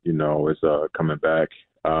Ben, is coming back.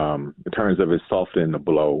 In terms of it softening the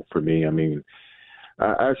blow for me, I mean,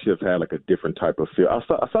 I actually have had like a different type of feel. I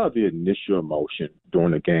saw the initial emotion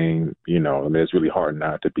during the game. I mean, it's really hard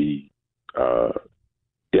not to be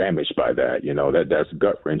damaged by that. That's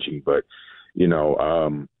gut wrenching. But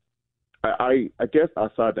I guess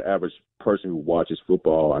outside the average person who watches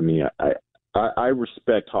football, I mean, I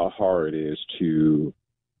respect how hard it is to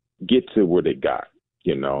get to where they got.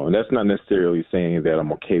 And that's not necessarily saying that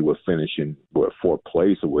I'm okay with finishing fourth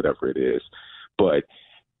place or whatever it is, but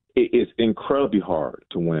it's incredibly hard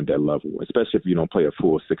to win at that level, especially if you don't play a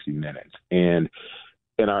full 60 minutes. And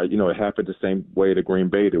it happened the same way to Green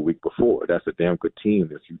Bay the week before. That's a damn good team.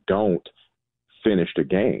 If you don't finish the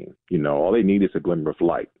game, all they need is a glimmer of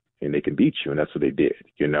light, and they can beat you, and that's what they did.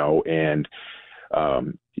 And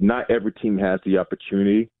not every team has the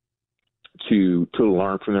opportunity to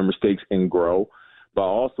learn from their mistakes and grow. But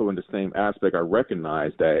also in the same aspect, I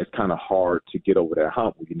recognize that it's kind of hard to get over that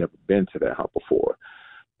hump when you've never been to that hump before.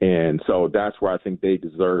 And so that's where I think they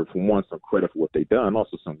deserve, for one, some credit for what they've done,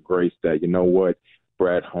 also some grace that, you know what,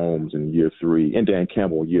 Brad Holmes in year 3 and Dan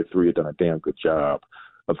Campbell in year 3 have done a damn good job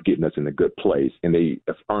of getting us in a good place. And they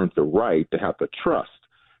have earned the right to have the trust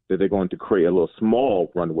that they're going to create a little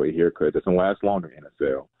small runway here, because it doesn't last long in the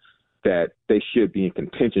NFL, that they should be in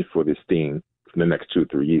contention for this thing for the next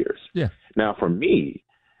 2-3 years. Yeah. Now, for me,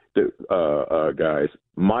 guys,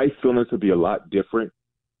 my feelings would be a lot different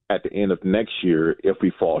at the end of next year if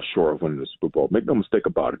we fall short of winning the Super Bowl. Make no mistake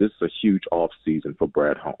about it. This is a huge offseason for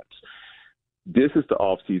Brad Holmes. This is the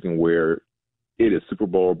offseason where it is Super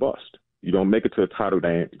Bowl or bust. You don't make it to the title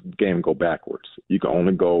game and go backwards. You can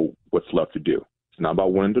only go what's left to do. It's not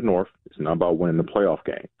about winning the North. It's not about winning the playoff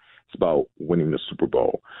game. It's about winning the Super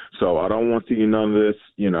Bowl. So I don't want to see none of this,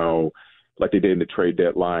 like they did in the trade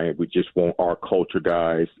deadline. We just want our culture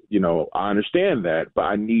guys. I understand that, but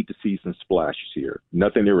I need to see some splashes here.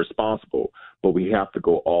 Nothing irresponsible, but we have to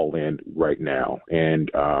go all in right now.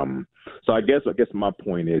 And so I guess my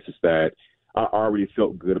point is that I already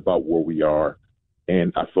felt good about where we are,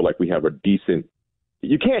 and I feel like we have a decent.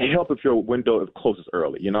 You can't help if your window closes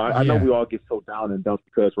early. I know we all get so down and dumps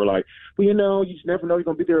because we're like, well, you just never know you're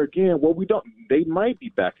going to be there again. Well, we don't. They might be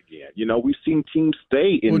back again. We've seen teams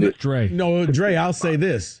stay in this. Dre, I'll say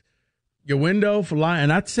this. Your window for Lions,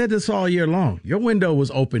 and I said this all year long, your window was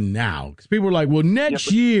open now. Because people were like, well,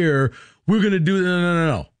 next year we're going to do –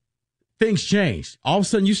 no. Things changed. All of a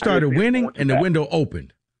sudden you started winning and the window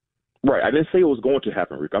opened. Right. I didn't say it was going to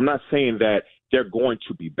happen, Rick. I'm not saying that they're going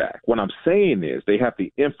to be back. What I'm saying is they have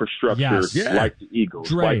the infrastructure like the Eagles,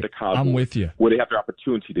 Dre, like the Cowboys, I'm with you, where they have the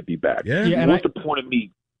opportunity to be back. Yeah. What's the point of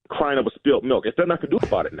me crying over spilled milk if they're not going to do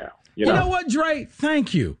about it now? You know what, Dre?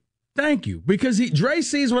 Thank you. Because Dre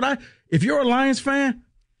sees if you're a Lions fan,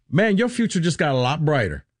 man, your future just got a lot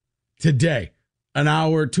brighter today, an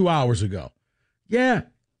hour, 2 hours ago. Yeah,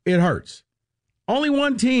 it hurts. Only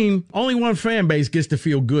one team, only one fan base gets to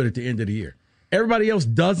feel good at the end of the year. Everybody else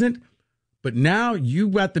doesn't. But now you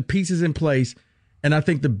got the pieces in place, and I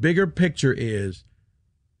think the bigger picture is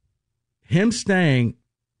him staying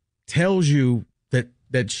tells you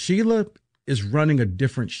that Sheila is running a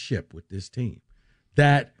different ship with this team,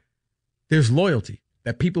 that there's loyalty,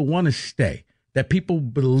 that people want to stay, that people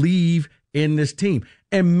believe in this team.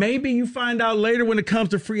 And maybe you find out later when it comes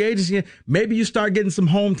to free agency, maybe you start getting some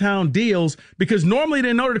hometown deals, because normally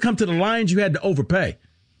in order to come to the Lions, you had to overpay.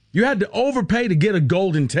 You had to overpay to get a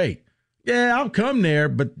Golden Tate. Yeah, I'll come there,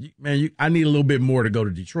 but, man, I need a little bit more to go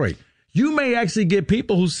to Detroit. You may actually get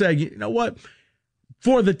people who say, you know what,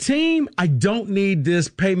 for the team, I don't need this.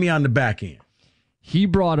 Pay me on the back end. He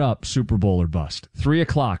brought up Super Bowl or bust. 3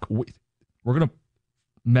 o'clock. We're going to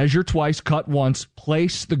measure twice, cut once,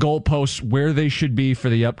 place the goalposts where they should be for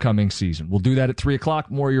the upcoming season. We'll do that at 3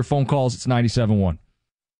 o'clock. More of your phone calls. It's 97.1.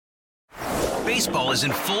 Baseball is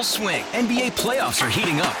in full swing. NBA playoffs are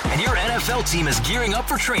heating up, and your NFL team is gearing up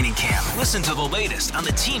for training camp. Listen to the latest on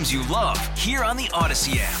the teams you love here on the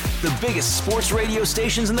Odyssey app. The biggest sports radio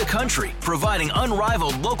stations in the country, providing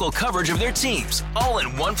unrivaled local coverage of their teams, all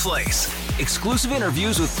in one place. Exclusive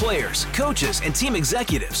interviews with players, coaches, and team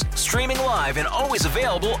executives, streaming live and always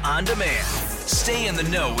available on demand. Stay in the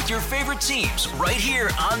know with your favorite teams right here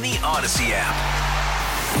on the Odyssey app.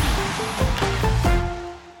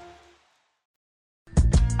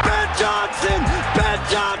 Ben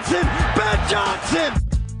Johnson!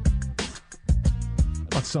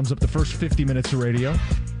 That sums up the first 50 minutes of radio.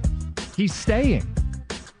 He's staying.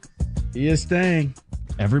 He is staying.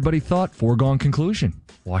 Everybody thought foregone conclusion.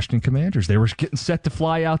 Washington Commanders. They were getting set to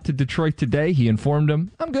fly out to Detroit today. He informed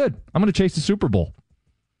them, I'm good. I'm going to chase the Super Bowl.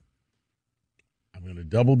 I'm going to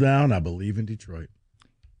double down. I believe in Detroit.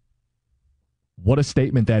 What a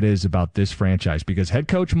statement that is about this franchise, because head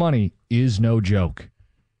coach money is no joke.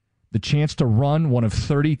 The chance to run one of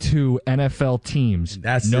 32 NFL teams,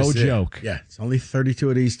 that's no joke. Yeah, it's only 32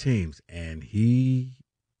 of these teams, and he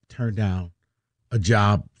turned down a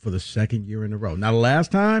job for the second year in a row. Now, the last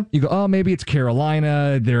time, you go, oh, maybe it's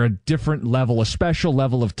Carolina. They're a different level, a special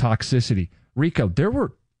level of toxicity. Rico, there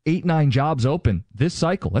were 8-9 jobs open this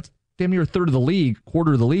cycle. That's damn near a third of the league,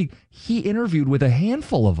 quarter of the league. He interviewed with a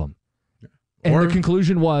handful of them. And the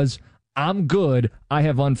conclusion was, I'm good. I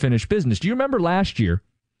have unfinished business. Do you remember last year?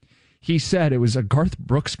 He said it was a Garth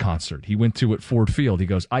Brooks concert he went to at Ford Field. He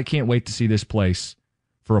goes, I can't wait to see this place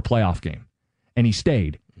for a playoff game. And he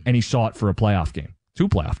stayed, and he saw it for a playoff game. 2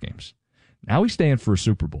 playoff games. Now he's staying for a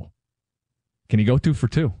Super Bowl. Can he go 2 for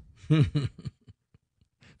 2?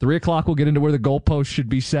 3 o'clock, we'll get into where the goalposts should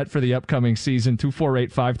be set for the upcoming season.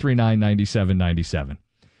 248-539-9797.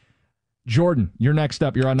 Jordan, you're next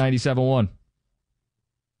up. You're on 97.1.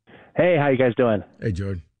 Hey, how you guys doing? Hey,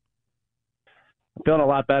 Jordan. Feeling a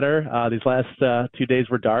lot better. These last 2 days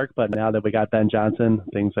were dark, but now that we got Ben Johnson,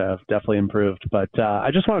 things have definitely improved. But I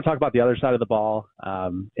just want to talk about the other side of the ball.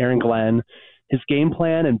 Aaron Glenn, his game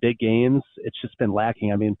plan in big games, it's just been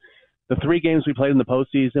lacking. I mean, the 3 games we played in the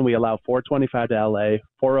postseason, we allowed 425 to LA,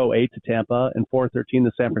 408 to Tampa, and 413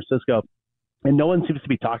 to San Francisco. And no one seems to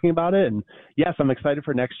be talking about it. And yes, I'm excited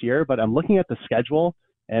for next year, but I'm looking at the schedule,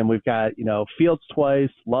 and we've got, Fields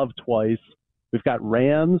twice, Love twice. We've got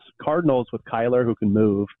Rams, Cardinals with Kyler, who can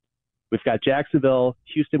move. We've got Jacksonville,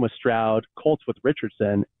 Houston with Stroud, Colts with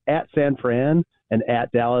Richardson, at San Fran, and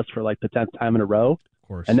at Dallas for like the 10th time in a row. Of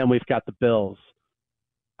course. And then we've got the Bills.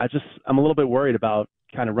 I'm a little bit worried about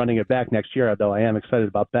kind of running it back next year, though I am excited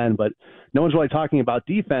about Ben. But no one's really talking about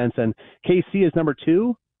defense. And KC is number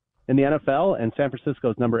 2 in the NFL, and San Francisco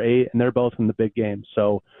is number 8, and they're both in the big game.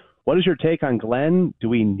 So what is your take on Glenn? Do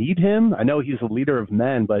we need him? I know he's a leader of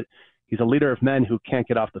men, but he's a leader of men who can't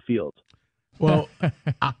get off the field. Well,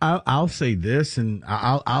 I'll say this, and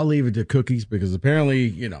I'll leave it to Cookies because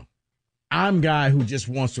apparently, I'm a guy who just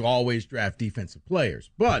wants to always draft defensive players.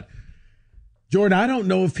 But Jordan, I don't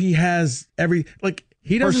know if he has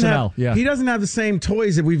he doesn't have the same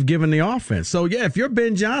toys that we've given the offense. So yeah, if you're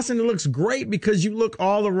Ben Johnson, it looks great because you look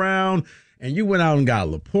all around and you went out and got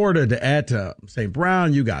Laporta to add to St.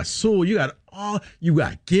 Brown. You got Sewell. You got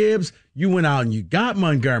Gibbs. You went out and you got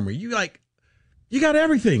Montgomery. You got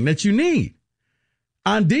everything that you need.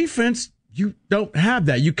 On defense, you don't have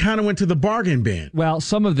that. You kind of went to the bargain bin. Well,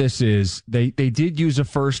 some of this is they did use a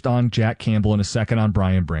first on Jack Campbell and a second on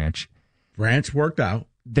Brian Branch. Branch worked out.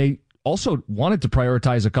 They also wanted to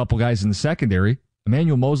prioritize a couple guys in the secondary.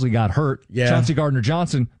 Emmanuel Mosley got hurt. Yeah. Chauncey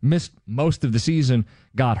Gardner-Johnson missed most of the season,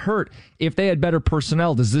 got hurt. If they had better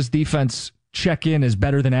personnel, does this defense check in as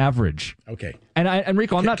better than average? Okay. And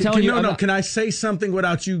Rico, I'm not telling you. Can I say something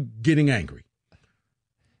without you getting angry?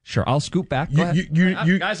 Sure, I'll scoot back. Go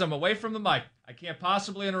ahead. Guys, I'm away from the mic. I can't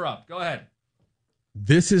possibly interrupt. Go ahead.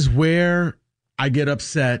 This is where I get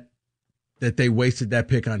upset that they wasted that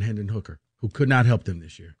pick on Hendon Hooker, who could not help them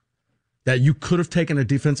this year. That you could have taken a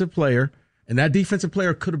defensive player, and that defensive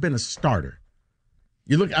player could have been a starter.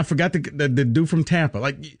 I forgot the dude from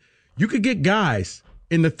Tampa. You could get guys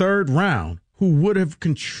in the 3rd round who would have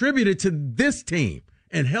contributed to this team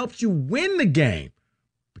and helped you win the game.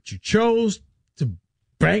 But you chose to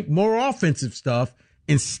bank more offensive stuff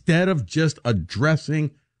instead of just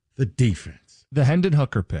addressing the defense. The Hendon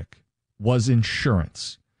Hooker pick was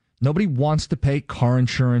insurance. Nobody wants to pay car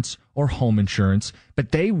insurance or home insurance,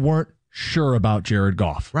 but they weren't sure about Jared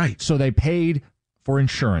Goff. Right. So they paid for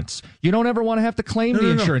insurance. You don't ever want to have to claim the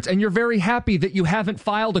insurance, and you're very happy that you haven't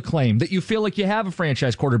filed a claim, that you feel like you have a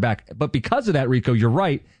franchise quarterback. But because of that, Rico, you're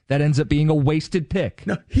right, that ends up being a wasted pick.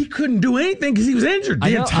 No, he couldn't do anything because he was injured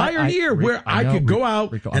the entire year where I could go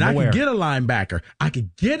out and I could get a linebacker. I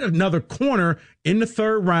could get another corner in the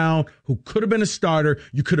 3rd round who could have been a starter.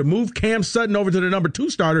 You could have moved Cam Sutton over to the number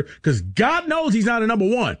 2 starter because God knows he's not a number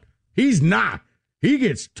 1. He's not. He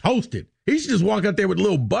gets toasted. He should just walk out there with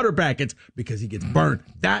little butter packets because he gets burnt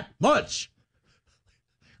that much.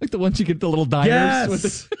 Like the ones you get the little diners. Yes.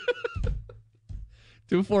 With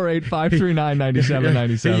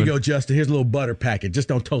 248-539-9797. Here you go, Justin. Here's a little butter packet. Just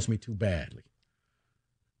don't toast me too badly.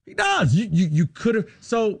 He does. You could have.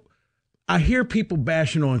 So I hear people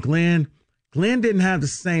bashing on Glenn. Glenn didn't have the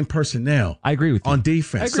same personnel. I agree with you. On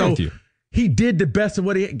defense. I agree with you. He did the best of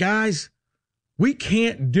what he had. Guys, we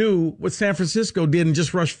can't do what San Francisco did and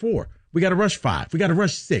just rush 4. We got to rush 5. We got to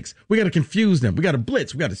rush 6. We got to confuse them. We got to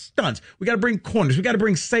blitz. We got to stunts. We got to bring corners. We got to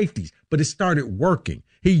bring safeties. But it started working.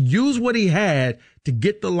 He used what he had to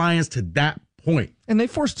get the Lions to that point. And they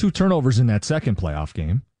forced 2 turnovers in that second playoff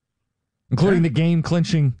game, including the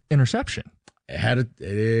game-clinching interception.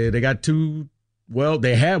 They got 2. Well,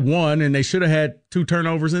 they had 1, and they should have had 2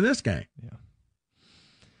 turnovers in this game. Yeah.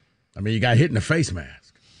 I mean, you got hit in the face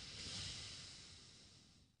mask.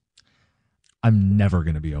 I'm never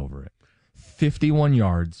going to be over it. 51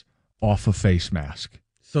 yards off a face mask.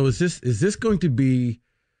 So is this going to be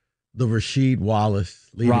the Rasheed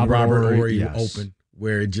Wallace leaving Robert Ory open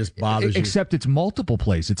where it just bothers you? Except it's multiple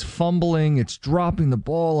plays. It's fumbling. It's dropping the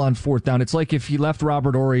ball on 4th down. It's like if he left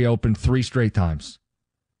Robert Ory open 3 straight times.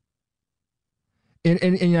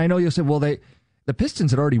 And I know you'll say, well, the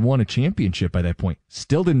Pistons had already won a championship by that point.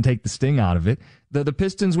 Still didn't take the sting out of it. The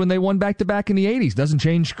Pistons, when they won back-to-back in the 80s, doesn't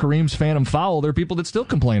change Kareem's phantom foul. There are people that still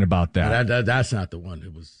complain about that. That's not the one.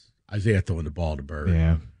 It was Isaiah throwing the ball to Bird.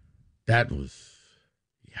 Yeah. That was,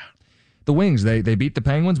 The Wings, they beat the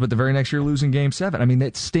Penguins, but the very next year losing Game 7. I mean,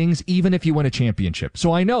 that stings even if you win a championship.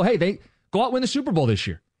 So I know, hey, they go out and win the Super Bowl this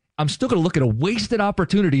year. I'm still going to look at a wasted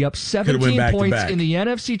opportunity up 17 points in the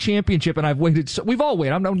NFC Championship, and I've waited. We've all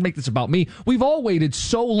waited. I'm not going to make this about me. We've all waited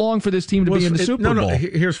so long for this team to be in the Super Bowl. No,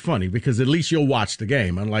 here's funny, because at least you'll watch the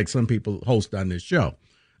game, unlike some people host on this show.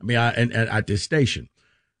 I mean, and at this station.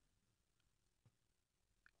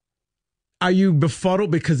 Are you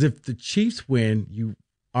befuddled? Because if the Chiefs win, you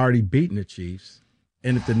already beaten the Chiefs.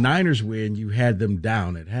 And if the Niners win, you had them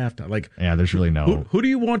down at halftime. There's really no. Who do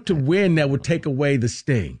you want to win that would take away the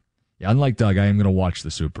sting? Yeah, unlike Doug, I am going to watch the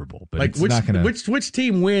Super Bowl, but it's not going to. Which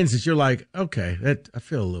team wins that you're like, okay, I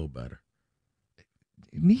feel a little better.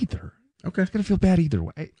 Neither. Okay, it's going to feel bad either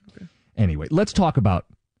way. Okay. Anyway, let's talk about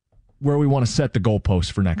where we want to set the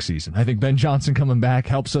goalposts for next season. I think Ben Johnson coming back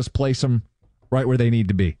helps us place them right where they need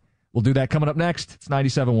to be. We'll do that coming up next. It's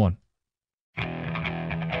 97.1.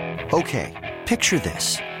 Okay. Picture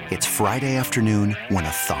this. It's Friday afternoon when a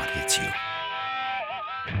thought hits you.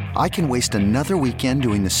 I can waste another weekend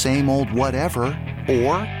doing the same old whatever,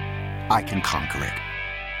 or I can conquer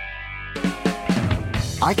it.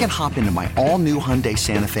 I can hop into my all-new Hyundai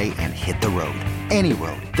Santa Fe and hit the road. Any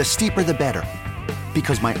road. The steeper, the better.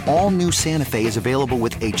 Because my all-new Santa Fe is available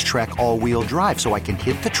with H-Track all-wheel drive, so I can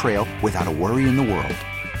hit the trail without a worry in the world.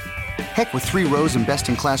 Heck, with 3 rows and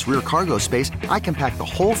best-in-class rear cargo space, I can pack the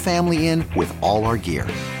whole family in with all our gear.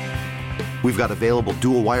 We've got available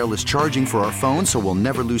dual wireless charging for our phones, so we'll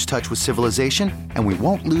never lose touch with civilization, and we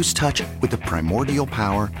won't lose touch with the primordial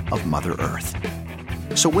power of Mother Earth.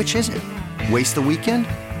 So which is it? Waste the weekend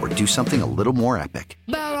or do something a little more epic?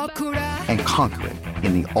 And conquer it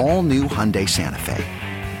in the all-new Hyundai Santa Fe.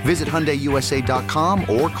 Visit HyundaiUSA.com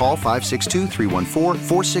or call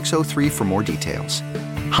 562-314-4603 for more details.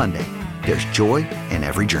 Hyundai, there's joy in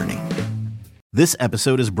every journey. This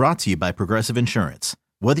episode is brought to you by Progressive Insurance.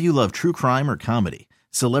 Whether you love true crime or comedy,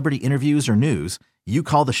 celebrity interviews or news, you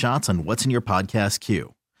call the shots on what's in your podcast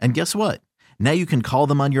queue. And guess what? Now you can call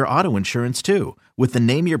them on your auto insurance too with the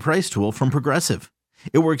Name Your Price tool from Progressive.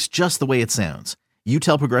 It works just the way it sounds. You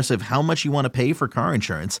tell Progressive how much you want to pay for car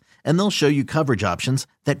insurance, and they'll show you coverage options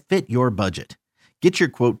that fit your budget. Get your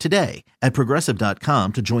quote today at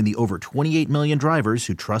Progressive.com to join the over 28 million drivers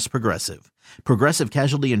who trust Progressive. Progressive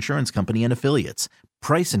Casualty Insurance Company and Affiliates.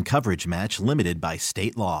 Price and coverage match limited by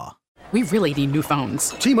state law. We really need new phones.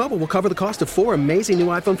 T-Mobile will cover the cost of 4 amazing new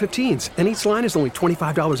iPhone 15s, and each line is only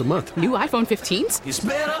 $25 a month. New iPhone 15s? It's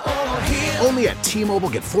better over here. Only at T-Mobile,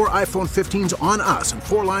 get 4 iPhone 15s on us and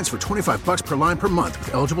 4 lines for $25 per line per month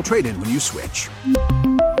with eligible trade-in when you switch.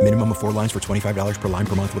 Minimum of 4 lines for $25 per line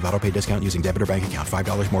per month with autopay discount using debit or bank account.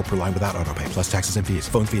 $5 more per line without autopay, plus taxes and fees.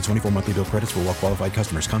 Phone fee at 24 monthly bill credits for well-qualified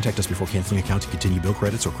customers. Contact us before canceling account to continue bill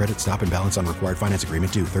credits or credit stop and balance on required finance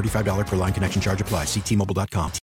agreement due. $35 per line connection charge applies. See T-Mobile.com.